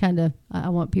 That kind of, I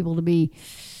want people to be,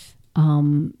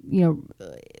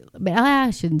 but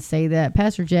I shouldn't say that.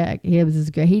 Pastor Jack Hibbs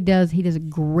is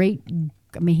great.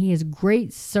 He has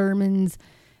great sermons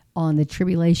on the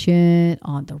tribulation,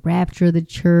 on the rapture of the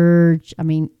church.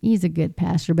 He's a good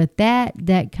pastor, but that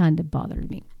kind of bothered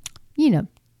me.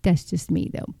 That's just me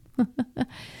though.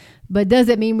 But does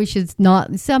it mean we should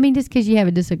not? So, just because you have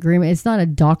a disagreement, it's not a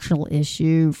doctrinal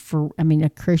issue for, a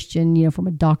Christian, from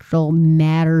a doctrinal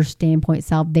matter standpoint,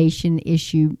 salvation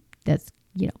issue. That's,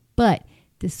 but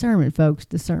discernment, folks,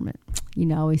 discernment.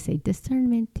 I always say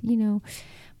discernment,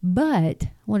 But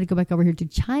I want to go back over here to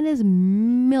China's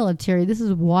military. This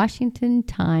is Washington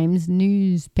Times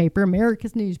newspaper,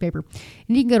 America's newspaper.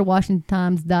 And you can go to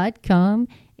WashingtonTimes.com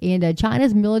And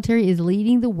China's military is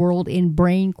leading the world in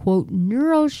brain, quote,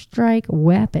 neurostrike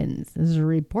weapons. This is a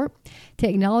report.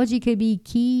 Technology could be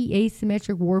key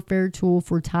asymmetric warfare tool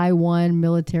for Taiwan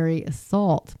military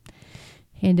assault.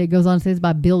 And it goes on to say it's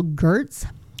by Bill Gertz.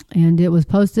 And it was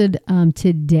posted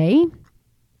today.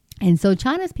 And so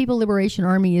China's People Liberation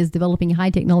Army is developing high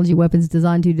technology weapons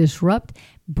designed to disrupt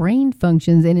brain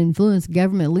functions and influence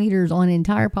government leaders on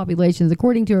entire populations,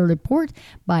 according to a report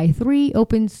by 3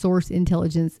 open source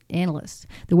intelligence analysts.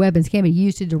 The weapons can be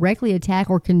used to directly attack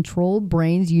or control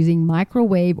brains using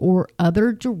microwave or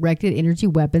other directed energy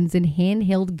weapons and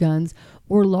handheld guns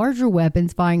or larger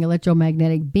weapons firing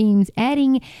electromagnetic beams,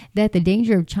 adding that the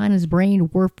danger of China's brain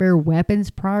warfare weapons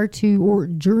prior to or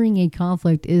during a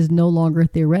conflict is no longer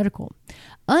theoretical.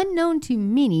 Unknown to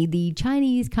many, the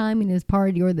Chinese Communist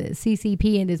Party, or the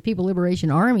CCP, and its People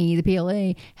Liberation Army, the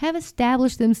PLA, have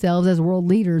established themselves as world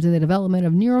leaders in the development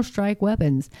of neurostrike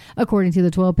weapons. According to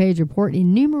the 12-page report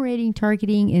enumerating,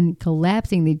 targeting, and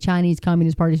collapsing the Chinese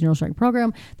Communist Party's neurostrike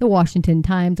program, the Washington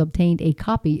Times obtained a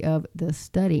copy of the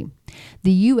study.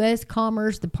 The U.S.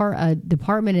 Commerce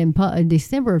Department in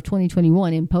December of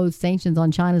 2021 imposed sanctions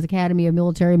on China's Academy of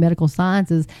Military and Medical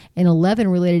Sciences and 11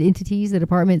 related entities the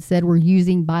department said were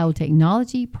using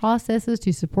biotechnology processes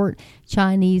to support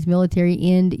Chinese military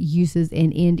end uses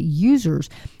and end users,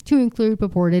 to include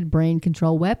purported brain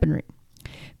control weaponry.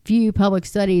 Few public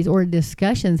studies or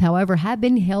discussions, however, have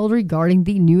been held regarding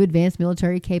the new advanced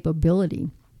military capability.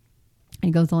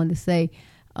 It goes on to say,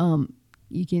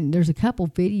 there's a couple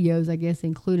videos, I guess,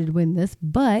 included with this,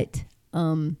 but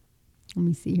let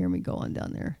me see here. Let me go on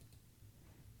down there.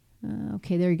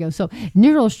 Okay, there you go. So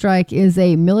neurostrike is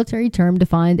a military term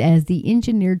defined as the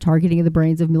engineered targeting of the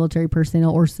brains of military personnel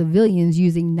or civilians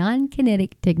using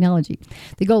non-kinetic technology.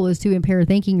 The goal is to impair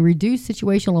thinking, reduce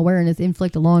situational awareness,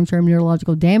 inflict long-term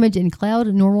neurological damage, and cloud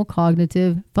normal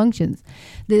cognitive functions.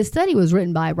 The study was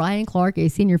written by Ryan Clark, a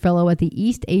senior fellow at the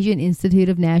East Asian Institute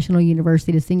of National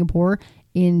University of Singapore,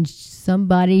 in Sean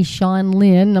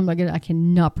Lin. I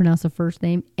cannot pronounce the first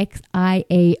name.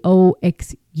 Xiaoxu.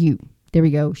 There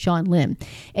we go, Sean Lin,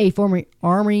 a former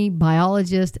Army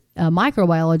biologist, a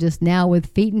microbiologist, now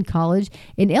with Pheaton College,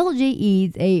 and L.J.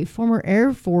 Eads, a former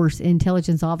Air Force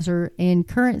intelligence officer and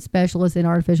current specialist in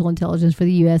artificial intelligence for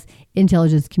the U.S.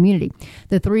 intelligence community.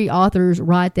 The 3 authors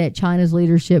write that China's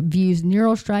leadership views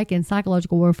neurostrike and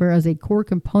psychological warfare as a core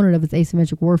component of its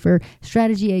asymmetric warfare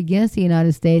strategy against the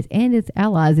United States and its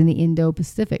allies in the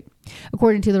Indo-Pacific.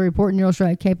 According to the report,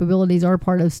 neurostrike capabilities are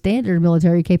part of standard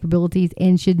military capabilities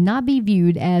and should not be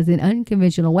viewed as an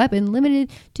unconventional weapon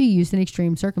limited to use in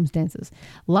extreme circumstances.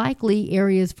 Likely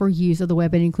areas for use of the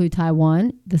weapon include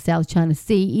Taiwan, the South China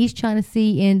Sea, East China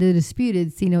Sea, and the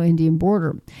disputed Sino-Indian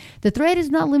border. The threat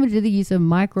is not limited to the use of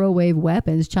microwave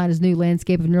weapons. China's new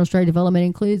landscape of neurostrike development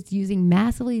includes using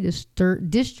massively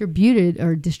distributed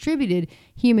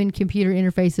human-computer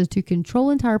interfaces to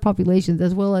control entire populations,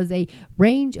 as well as a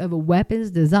range of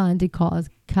weapons designed to cause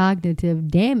cognitive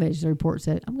damage, the report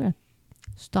said. I'm going to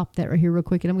stop that right here real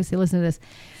quick, and I'm going to say, listen to this.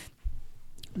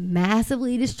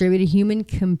 Massively distributed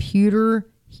human-computer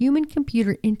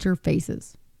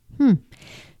interfaces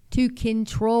to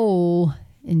control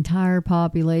entire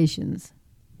populations.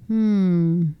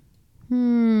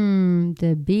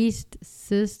 The beast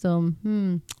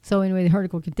system. So anyway, the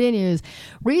article continues.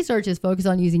 Research is focused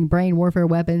on using brain warfare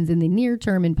weapons in the near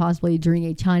term and possibly during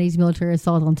a Chinese military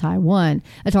assault on Taiwan,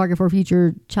 a target for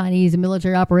future Chinese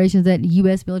military operations that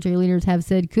U.S. military leaders have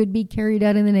said could be carried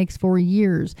out in the next 4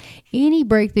 years. Any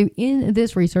breakthrough in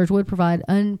this research would provide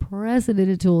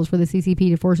unprecedented tools for the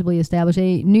CCP to forcibly establish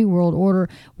a new world order,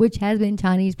 which has been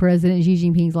Chinese President Xi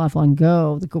Jinping's lifelong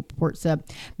goal, the report said.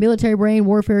 Military brain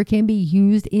warfare can be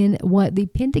used in what the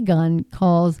Pentagon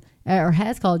calls or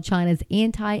has called China's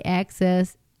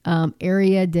anti-access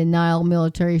area denial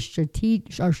military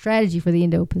strategy for the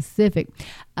Indo-Pacific.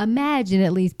 Imagine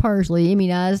at least partially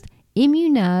immunized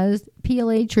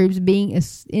PLA troops being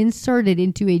inserted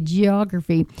into a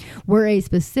geography where a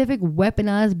specific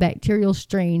weaponized bacterial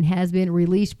strain has been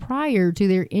released prior to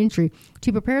their entry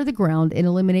to prepare the ground and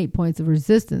eliminate points of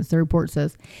resistance, the report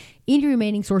says. Any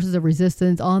remaining sources of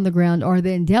resistance on the ground are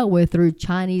then dealt with through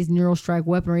Chinese neurostrike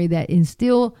weaponry that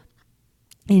instill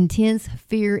intense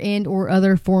fear and or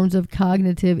other forms of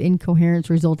cognitive incoherence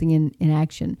resulting in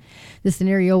inaction. This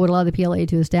scenario would allow the PLA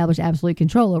to establish absolute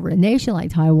control over a nation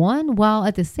like Taiwan, while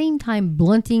at the same time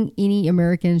blunting any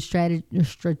American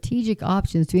strategic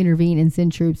options to intervene and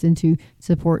send troops in to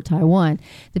support Taiwan.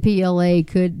 The PLA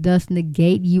could thus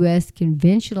negate U.S.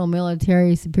 conventional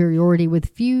military superiority with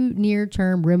few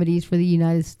near-term remedies for the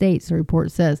United States, the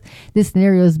report says. This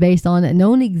scenario is based on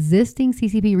known existing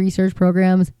CCP research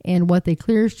programs and what they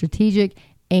clear strategic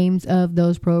aims of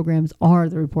those programs are,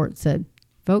 the report said.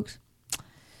 Folks,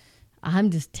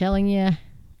 I'm just telling you,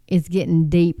 it's getting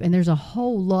deep, and there's a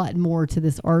whole lot more to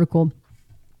this article.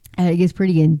 It gets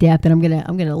pretty in depth, and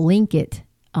I'm gonna link it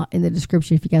in the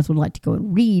description if you guys would like to go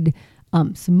and read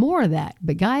some more of that.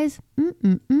 But guys,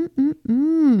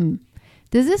 does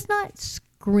this not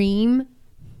scream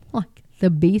like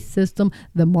the beast system,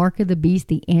 the mark of the beast,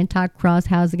 the Antichrist?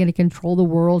 How is it going to control the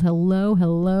world? Hello.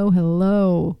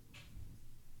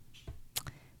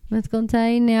 I'm just going to tell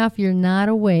you now, if you're not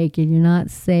awake and you're not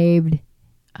saved,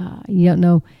 you don't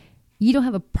know, you don't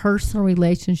have a personal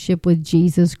relationship with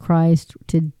Jesus Christ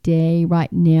today,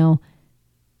 right now,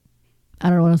 I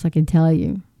don't know what else I can tell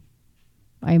you.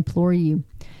 I implore you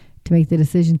to make the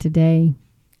decision today.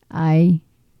 I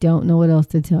don't know what else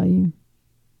to tell you.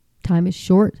 Time is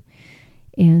short.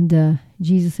 And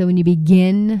Jesus said, when you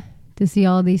begin to see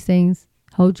all these things,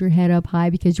 hold your head up high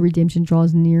because your redemption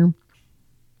draws near.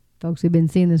 Folks, we've been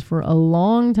seeing this for a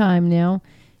long time now.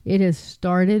 It has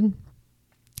started.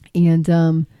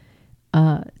 And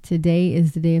today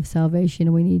is the day of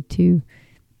salvation. We need to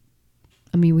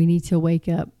wake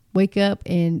up. Wake up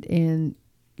and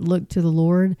look to the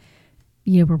Lord.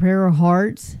 Prepare our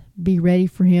hearts. Be ready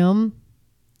for Him.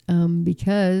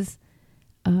 Because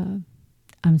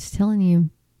I'm just telling you,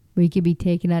 we could be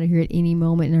taken out of here at any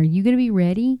moment. And are you going to be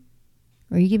ready?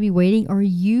 Are you going to be waiting? Are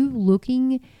you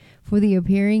looking for the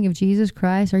appearing of Jesus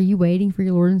Christ? Are you waiting for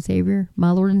your Lord and Savior, my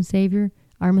Lord and Savior,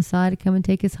 our Messiah, to come and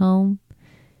take us home?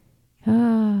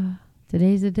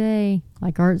 Today's the day.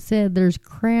 Like Art said, there's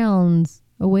crowns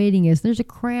awaiting us. There's a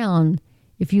crown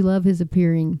if you love His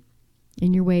appearing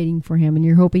and you're waiting for Him and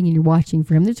you're hoping and you're watching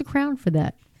for Him. There's a crown for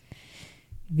that.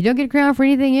 If you don't get a crown for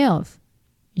anything else,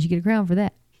 you should get a crown for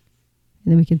that.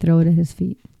 And then we can throw it at His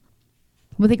feet.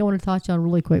 One thing I want to touch on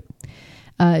really quick.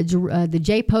 The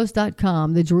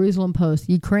jpost.com, the Jerusalem Post.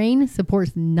 Ukraine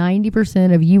supports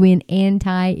 90% of UN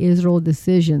anti-Israel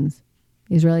decisions.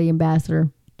 Israeli ambassador.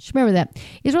 Just remember that.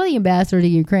 Israeli ambassador to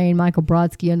Ukraine, Michael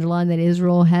Brodsky, underlined that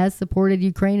Israel has supported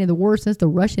Ukraine in the war since the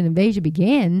Russian invasion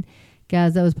began.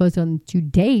 Guys, that was posted on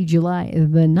today, July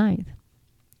the 9th.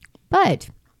 But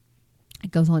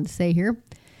it goes on to say here,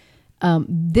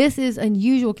 this is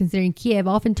unusual considering Kiev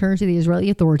often turns to the Israeli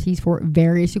authorities for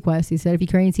various requests. He said if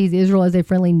Ukraine sees Israel as a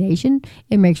friendly nation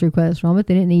and makes requests from it,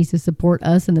 then it needs to support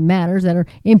us in the matters that are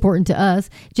important to us,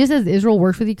 just as Israel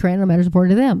works with Ukraine on the matters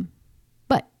important to them.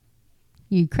 But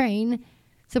Ukraine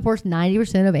supports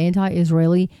 90% of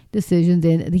anti-Israeli decisions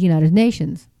in the United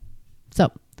Nations.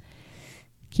 So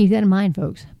keep that in mind,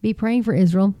 folks. Be praying for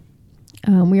Israel.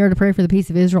 We are to pray for the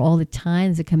peace of Israel all the time.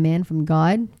 It's a command from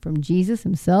God, from Jesus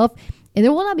Himself. And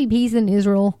there will not be peace in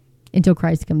Israel until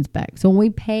Christ comes back. So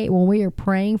when we are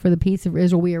praying for the peace of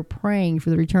Israel, we are praying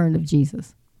for the return of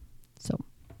Jesus. So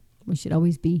we should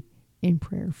always be in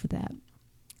prayer for that.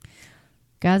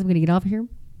 Guys, I'm going to get off here.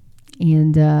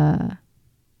 And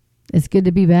it's good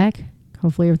to be back.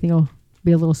 Hopefully everything will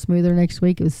be a little smoother next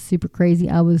week. It was super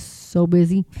crazy. I was so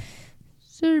busy.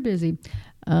 Super busy.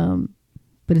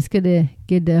 But it's good to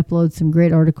upload some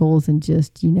great articles and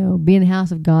just, be in the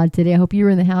house of God today. I hope you were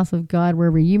in the house of God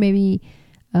wherever you may be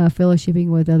fellowshipping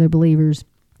with other believers.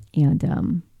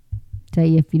 And tell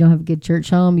you, if you don't have a good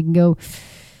church home, you can go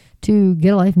to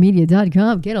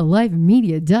getalifemedia.com,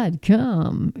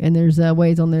 getalifemedia.com. And there's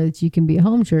ways on there that you can be a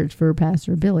home church for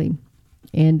Pastor Billy.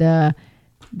 And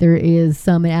there is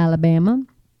some in Alabama.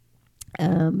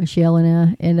 Michelle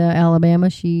in Alabama,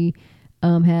 she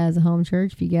has a home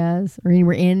church. If you guys are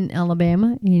anywhere in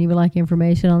Alabama and you would like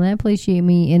information on that, please shoot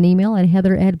me an email at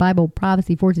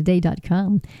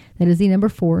heather@BibleProphecyForToday.com. That is the number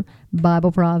 4,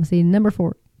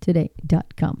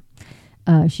 BibleProphecy4Today.com.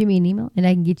 Shoot me an email and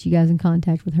I can get you guys in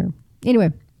contact with her.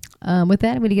 Anyway, with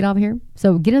that, I'm going to get off here.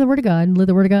 So get in the Word of God, let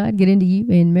the Word of God get into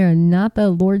you. And Maranatha,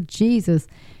 Lord Jesus.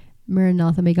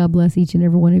 Maranatha, may God bless each and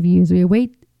every one of you as we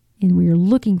await and we are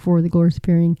looking for the glorious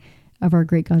appearing of our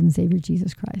great God and Savior,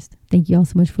 Jesus Christ. Thank you all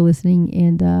so much for listening.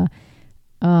 And,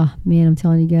 man, I'm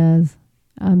telling you guys,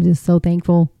 I'm just so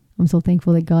thankful. I'm so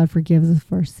thankful that God forgives us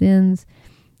for our sins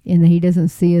and that he doesn't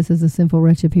see us as the sinful,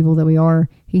 wretched people that we are.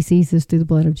 He sees us through the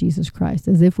blood of Jesus Christ,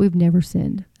 as if we've never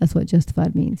sinned. That's what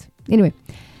justified means. Anyway,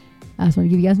 I just want to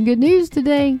give you guys some good news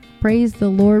today. Praise the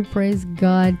Lord. Praise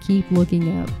God. Keep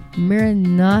looking up.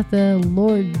 Maranatha,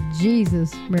 Lord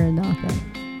Jesus, Maranatha.